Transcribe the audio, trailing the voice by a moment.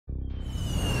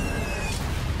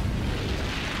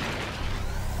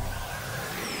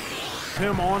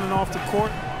Him on and off the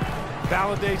court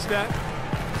validates that.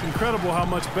 It's incredible how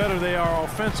much better they are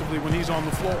offensively when he's on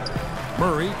the floor.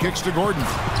 Murray kicks to Gordon,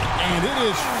 and it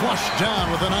is flushed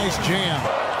down with a nice jam.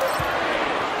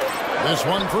 This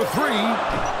one for three,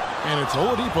 and it's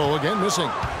Oladipo again missing.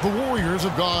 The Warriors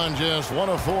have gone just 1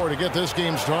 of 4 to get this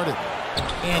game started,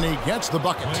 and he gets the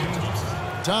bucket.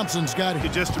 Thompson's got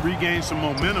it. Just to regain some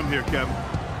momentum here, Kevin.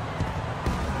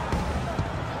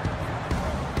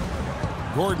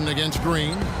 Gordon against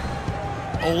Green.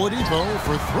 Oladipo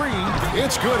for three.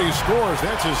 It's good. He scores.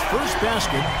 That's his first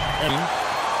basket.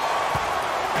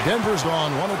 Denver's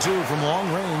gone 1 of 2 from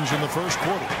long range in the first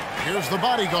quarter. Here's the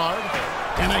bodyguard.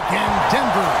 And again,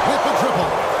 Denver with the triple.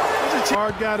 It's a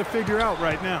hard guy to figure out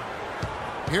right now.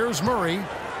 Here's Murray.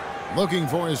 Looking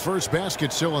for his first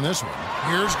basket still in this one.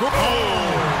 Here's Gordon.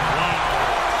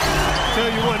 Tell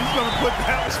you what, he's going to put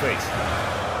that in his face.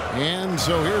 And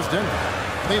so here's Denver.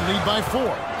 They lead by 4.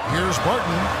 Here's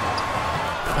Barton.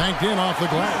 Banked in off the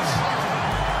glass.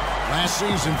 Last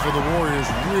season for the Warriors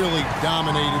really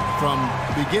dominated from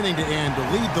beginning to end to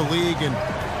lead the league in,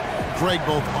 Greg,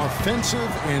 both offensive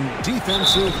and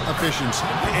defensive efficiency.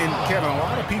 And Kevin, a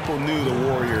lot of people knew the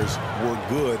Warriors were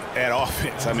good at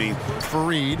offense. I mean,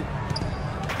 Fareed.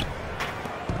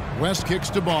 West kicks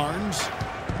to Barnes.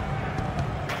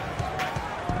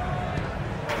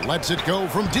 Lets it go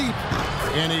from deep,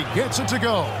 and he gets it to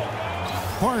go.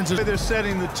 Barnes is... They're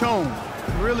setting the tone,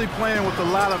 really playing with a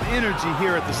lot of energy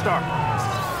here at the start.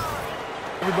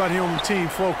 Everybody on the team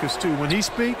focused too. When he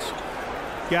speaks,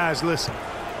 guys listen.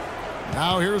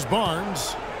 Now here's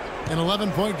Barnes. An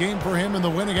 11-point game for him in the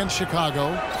win against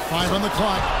Chicago. 5 on the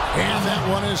clock, and that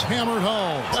one is hammered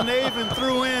home. And they even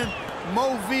threw in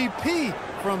Mo VP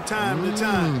from time to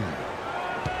time.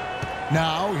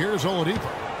 Now here's Oladipo.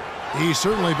 He's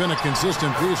certainly been a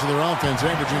consistent piece of their offense,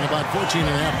 averaging about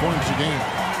 14.5 points a game.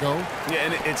 Go. Yeah,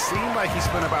 and it seemed like he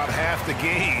spent about half the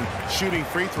game shooting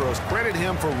free throws. Credit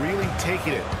him for really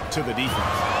taking it to the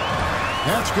defense.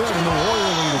 That's good, and the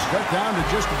Warrior lead is cut down to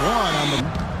just 1 on the...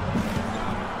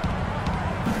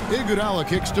 Iguodala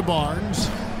kicks to Barnes.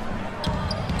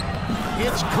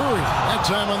 It's Curry. That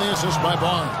time on the assist by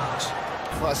Barnes.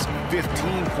 Plus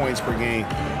 15 points per game.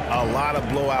 A lot of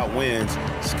blowout wins.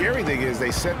 Scary thing is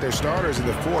they set their starters in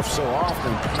the fourth so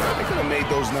often, they could have made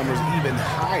those numbers even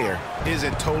higher.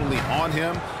 Isn't totally on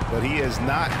him, but he has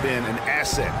not been an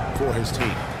asset for his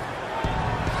team.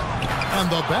 And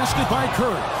the basket by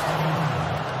Curry.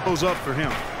 Goes up for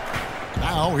him.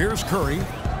 Now here's Curry.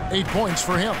 8 points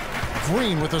for him.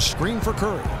 Green with a screen for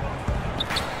Curry.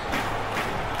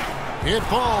 It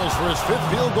falls for his 5th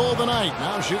field goal of the night.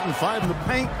 Now shooting 5 in the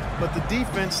paint, but the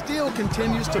defense still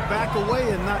continues to back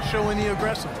away and not show any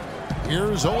aggression.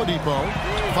 Here's Oladipo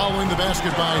following the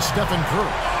basket by Stephen Curry.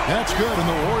 That's good in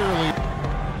the Warrior lead.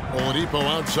 Oladipo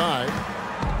outside.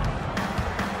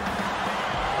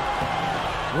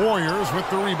 Warriors with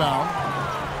the rebound.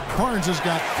 Barnes has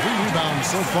got 3 rebounds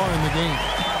so far in the game.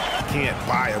 Can't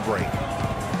buy a break.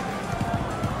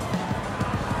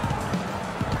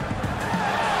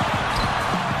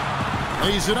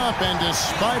 Lays it up, and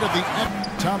despite of the...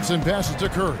 Thompson passes to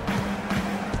Curry.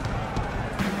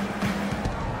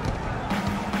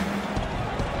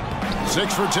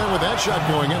 Six for 10 with that shot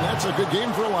going in. That's a good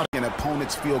game for a lot. An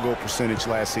opponent's field goal percentage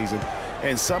last season.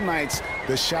 And some nights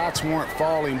the shots weren't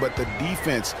falling, but the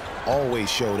defense always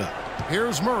showed up.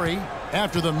 Here's Murray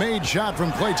after the made shot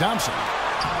from Klay Thompson.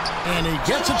 And he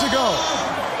gets it to go.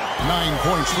 9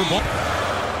 points for Ball.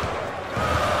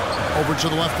 Over to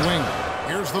the left wing.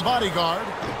 Here's the bodyguard.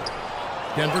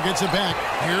 Denver gets it back.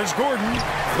 Here's Gordon.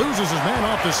 Loses his man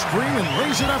off the screen and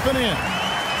lays it up and in.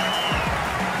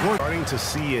 We're starting to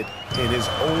see it in his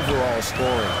overall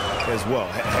scoring as well.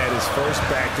 Had his first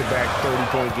back-to-back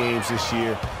 30-point games this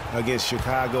year against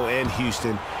Chicago and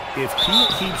Houston. If he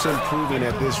keeps improving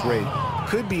at this rate,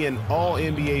 could be an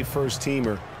all-NBA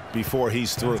first-teamer before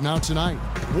he's through. Now tonight,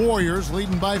 Warriors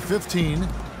leading by 15.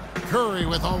 Curry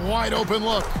with a wide-open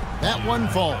look. That one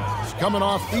falls, coming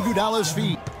off Iguodala's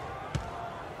feet.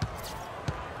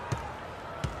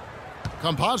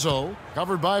 Campazzo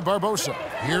covered by Barbosa.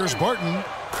 Here's Barton.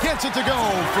 Gets it to go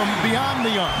from beyond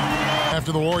the arc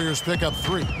after the Warriors pick up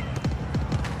 3.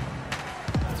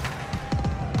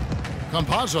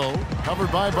 Campazzo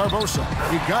covered by Barbosa.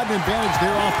 He got an advantage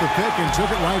there off the pick and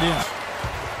took it right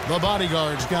in. The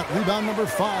bodyguard's got rebound number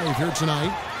 5 here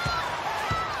tonight.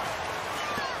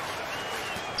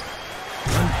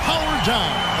 And power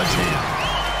down the jam.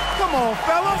 Come on,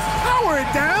 fellas, power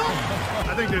it down.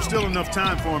 I think there's still enough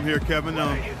time for him here, Kevin.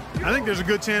 I think there's a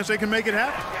good chance they can make it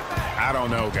happen. I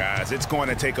don't know, guys. It's going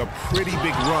to take a pretty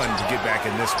big run to get back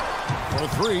in this one.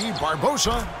 For three,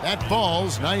 Barbosa. That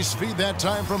falls. Nice feed that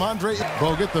time from Andre.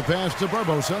 Bogut, the pass to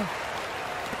Barbosa.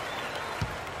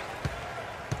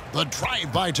 The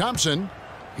drive by Thompson.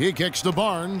 He kicks to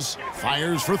Barnes.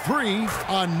 Fires for three.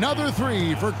 Another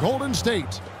three for Golden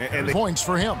State. And points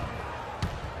for him.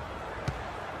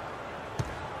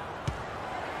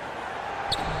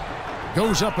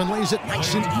 Goes up and lays it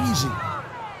nice and easy.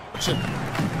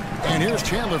 And here's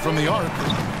Chandler from the arc.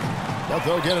 But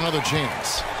they'll get another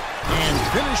chance. And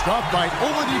finished off by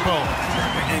Oladipo.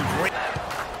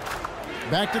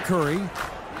 Back to Curry.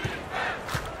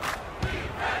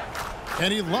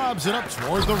 And he lobs it up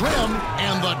toward the rim.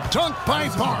 And the dunk by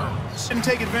Barnes. Didn't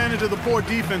take advantage of the poor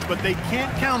defense, but they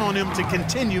can't count on him to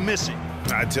continue missing.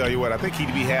 I tell you what, I think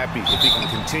he'd be happy if he can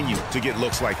continue to get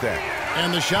looks like that.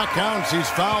 And the shot counts. He's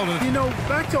fouled. You know,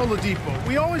 back to Oladipo.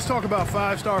 We always talk about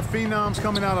five-star phenoms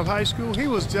coming out of high school. He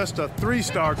was just a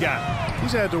three-star guy.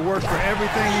 He's had to work for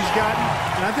everything he's gotten,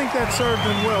 and I think that served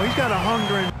him well. He's got a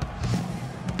hunger and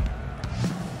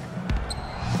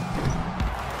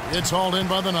it's hauled in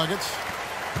by the Nuggets.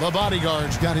 The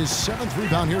bodyguard's got his 7th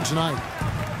rebound here tonight.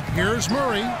 Here's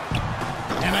Murray.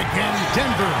 And again,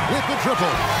 Denver with the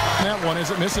triple. That one as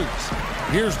it misses.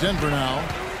 Here's Denver now.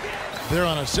 They're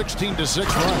on a 16-6 run.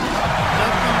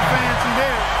 nothing fancy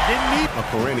there. Didn't need A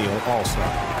perennial all-star.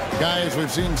 Guys,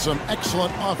 we've seen some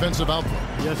excellent offensive output.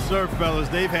 Yes, sir, fellas.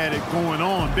 They've had it going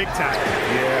on big time.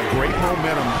 Yeah, great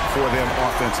momentum for them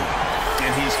offensively.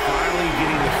 And he's finally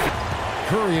getting the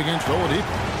Curry against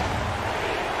Oladipo.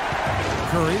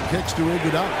 Curry kicks to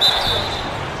Iguodala.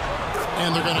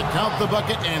 And they're going to count the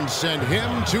bucket and send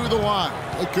him to the line.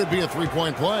 It could be a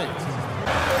three-point play.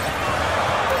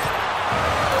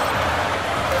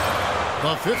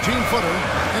 The 15-footer,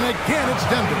 and again it's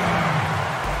Denver.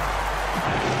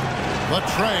 But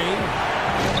Trey,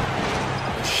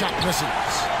 the shot misses.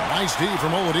 Nice D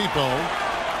from Oladipo.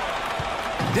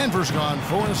 Denver's gone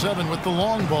 4-7 with the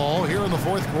long ball here in the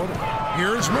fourth quarter.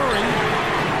 Here's Murray.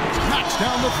 Knocks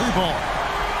down the three ball.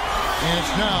 And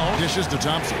it's now dishes to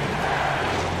Thompson.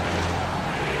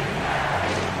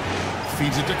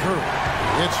 Feeds it to Curry.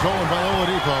 It's stolen by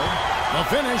Oladipo. The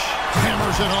finish.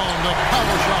 Hammers it home to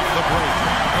polish off the break.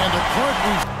 And the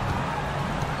current.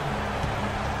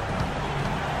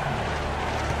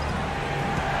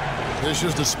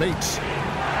 Dishes to Spates.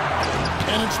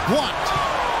 And it's blocked.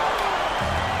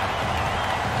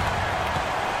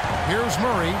 Here's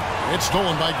Murray. It's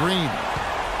stolen by Green.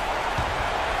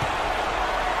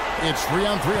 It's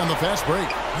 3-on-3 on the fast break.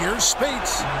 Here's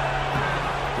Spates.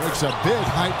 Breaks a big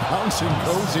high bouncing,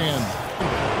 goes in.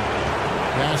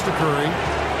 Pass to Curry.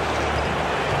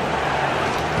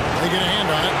 They get a hand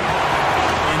on it.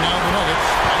 And now the Nuggets.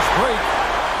 Nice break.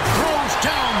 Throws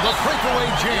down the breakaway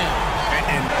jam.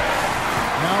 And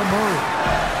now Murray.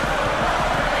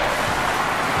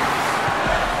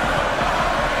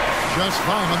 Just 5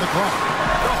 on the clock.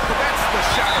 Oh, that's the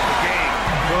shot of the game.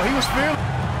 Well, he was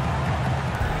feeling.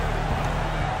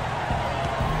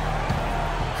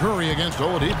 Curry against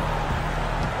Oladipo.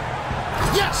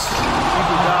 Yes!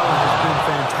 Iguodala has been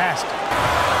fantastic.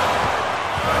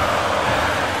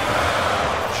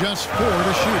 Just 4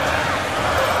 to shoot.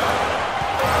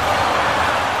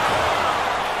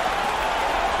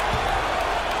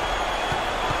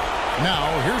 Now,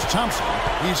 here's Thompson.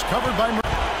 He's covered by Murray.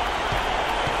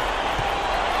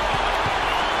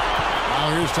 Now,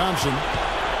 here's Thompson.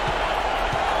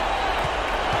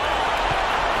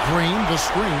 Green, the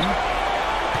screen.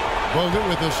 Bogut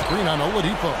with a screen on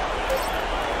Oladipo.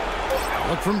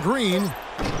 Look from Green.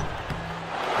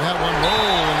 That one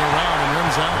rolling around and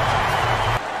runs out.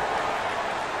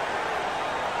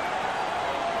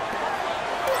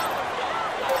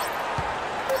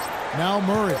 Now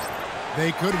Murray.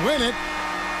 They could win it.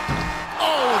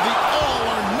 Oh, the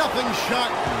all-or-nothing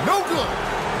shot. No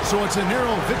good. So it's a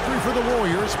narrow victory for the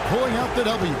Warriors, pulling out the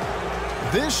W.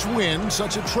 This win,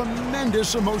 such a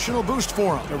tremendous emotional boost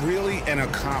for them. Really an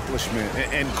accomplishment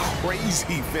and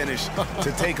crazy finish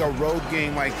to take a road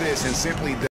game like this and simply